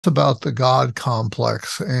about the God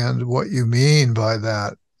complex and what you mean by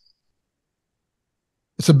that.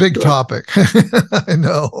 It's a big Sure. topic. I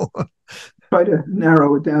know. Try to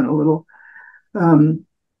narrow it down a little. Um,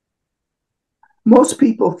 Most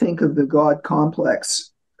people think of the God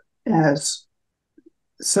complex as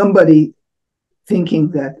somebody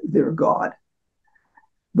thinking that they're God.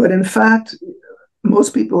 But in fact,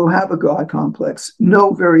 most people who have a God complex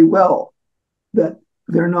know very well that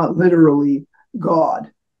they're not literally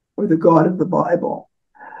God or the God of the Bible.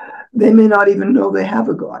 They may not even know they have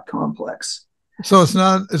a God complex. So it's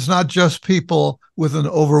not just people with an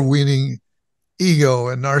overweening ego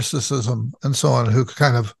and narcissism and so on who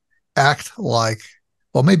kind of act like,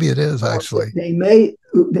 well, maybe it is actually. They may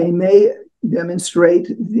demonstrate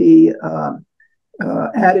the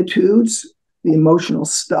attitudes, the emotional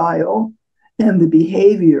style, and the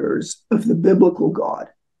behaviors of the biblical God,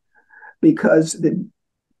 because the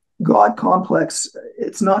God complex,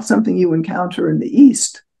 it's not something you encounter in the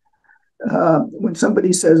East. When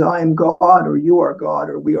somebody says, I am God, or you are God,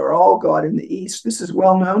 or we are all God in the East, this is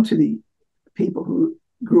well known to the people who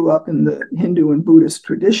grew up in the Hindu and Buddhist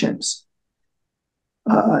traditions.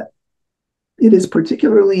 Uh, it is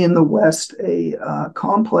particularly in the West a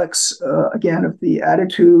complex, again, of the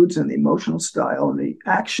attitudes and the emotional style and the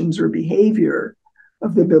actions or behavior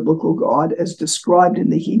of the biblical God as described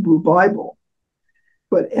in the Hebrew Bible.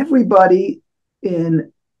 But everybody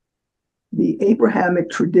in the Abrahamic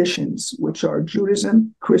traditions, which are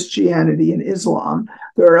Judaism, Christianity, and Islam.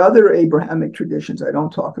 There are other Abrahamic traditions I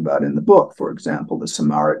don't talk about in the book. For example, the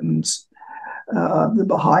Samaritans, the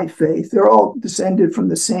Baha'i faith. They're all descended from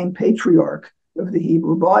the same patriarch of the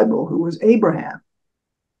Hebrew Bible, who was Abraham.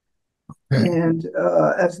 Okay. And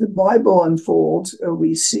as the Bible unfolds,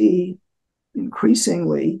 we see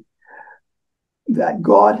increasingly that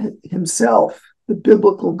God himself, the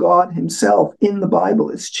biblical God himself in the Bible,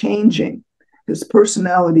 is changing. His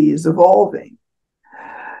personality is evolving.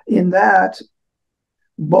 In that,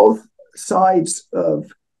 both sides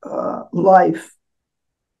of life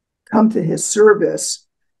come to his service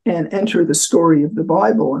and enter the story of the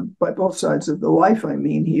Bible. And by both sides of the life, I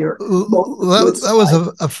mean here, both the good That was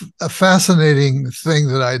side. a fascinating thing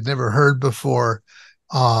that I'd never heard before,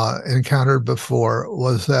 encountered before,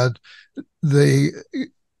 was that the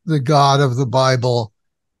the God of the Bible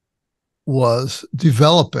was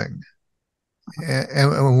developing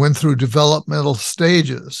and went through developmental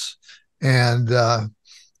stages, and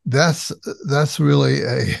that's that's really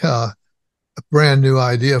a brand new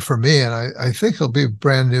idea for me, and I think it'll be a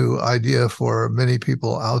brand new idea for many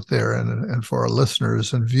people out there, and for our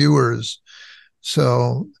listeners and viewers.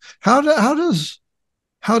 So, how does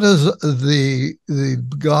the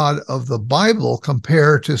God of the Bible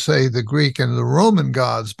compare to, say, the Greek and the Roman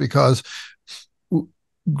gods? Because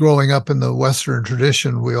growing up in the Western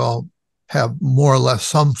tradition, we all have more or less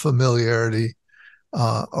some familiarity,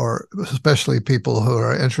 or especially people who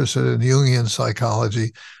are interested in Jungian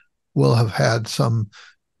psychology will have had some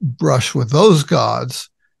brush with those gods.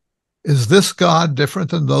 Is this God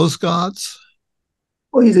different than those gods?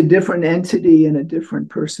 Well, he's a different entity and a different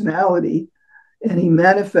personality, and he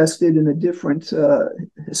manifested in a different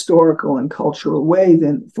historical and cultural way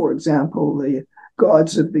than, for example, the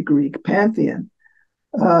gods of the Greek pantheon.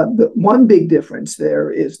 The one big difference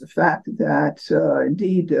there is the fact that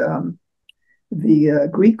indeed the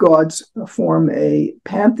Greek gods form a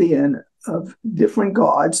pantheon of different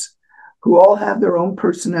gods who all have their own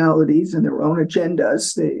personalities and their own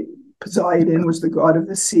agendas. Poseidon was the god of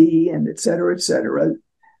the sea, and et cetera, et cetera.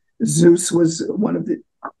 Zeus was one of the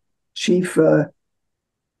chief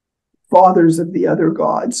fathers of the other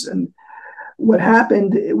gods. And what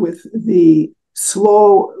happened with the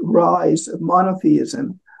slow rise of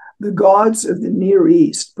monotheism, the gods of the Near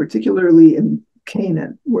East, particularly in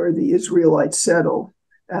Canaan, where the Israelites settled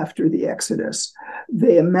after the Exodus,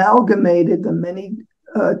 they amalgamated the many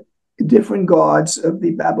different gods of the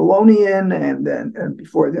Babylonian, and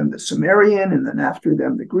before them the Sumerian, and then after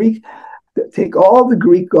them the Greek. Take all the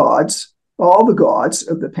Greek gods, all the gods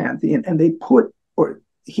of the pantheon, and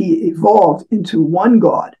he evolved into one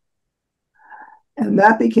god. And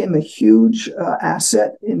that became a huge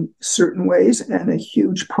asset in certain ways and a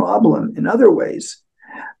huge problem in other ways.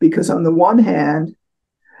 Because on the one hand,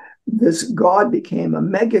 this God became a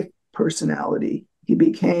mega personality. He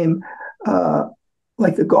became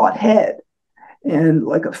like the Godhead, and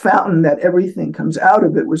like a fountain that everything comes out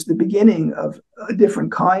of. It was the beginning of a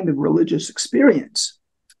different kind of religious experience.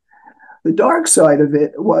 The dark side of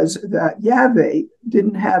it was that Yahweh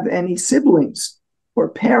didn't have any siblings or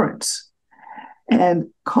parents. And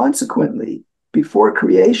consequently, before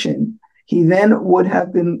creation, he then would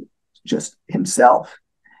have been just himself.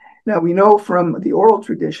 Now, we know from the oral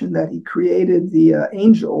tradition that he created the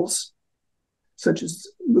angels, such as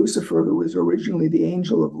Lucifer, who was originally the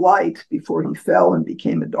angel of light before he fell and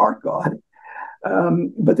became a dark god.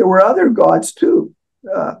 But there were other gods too.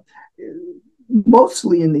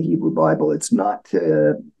 Mostly in the Hebrew Bible, it's not,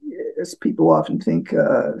 as people often think,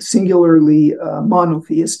 singularly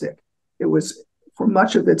monotheistic. It was, for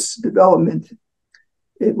much of its development,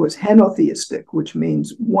 it was henotheistic, which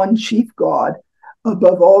means one chief god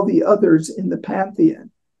above all the others in the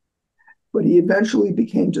pantheon. But he eventually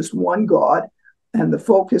became just one god, and the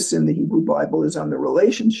focus in the Hebrew Bible is on the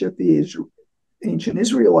relationship the ancient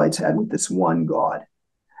Israelites had with this one God.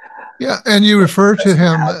 Yeah, and you refer to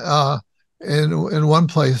him in one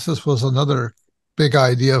place. This was another big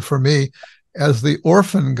idea for me, as the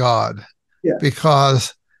orphan God, Yeah.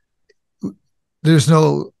 because there's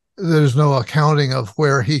no accounting of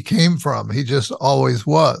where he came from. He just always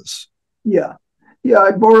was. Yeah. Yeah,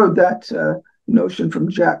 I borrowed that notion from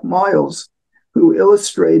Jack Miles, who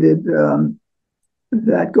illustrated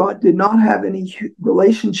that God did not have any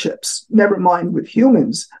relationships, never mind with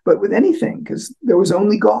humans, but with anything, because there was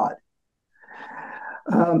only God.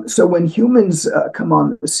 So when humans come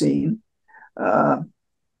on the scene,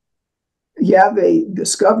 Yahweh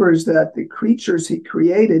discovers that the creatures he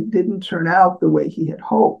created didn't turn out the way he had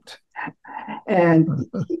hoped. And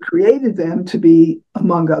he created them to be,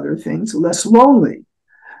 among other things, less lonely.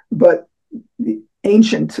 But the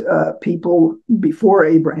ancient people before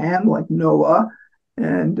Abraham, like Noah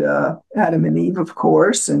and Adam and Eve, of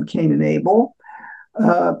course, and Cain and Abel,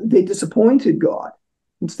 they disappointed God.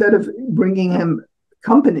 Instead of bringing him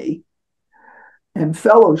company and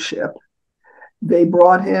fellowship, they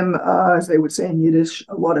brought him, as they would say in Yiddish,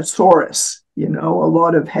 a lot of sorrows, a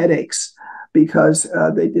lot of headaches, because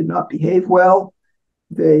they did not behave well.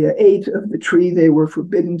 They ate of the tree they were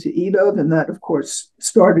forbidden to eat of, and that, of course,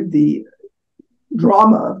 started the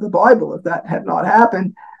drama of the Bible. If that had not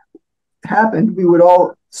happened, we would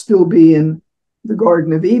all still be in the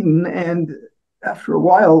Garden of Eden, and after a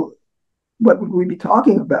while, what would we be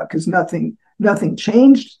talking about? Because nothing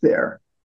changed there.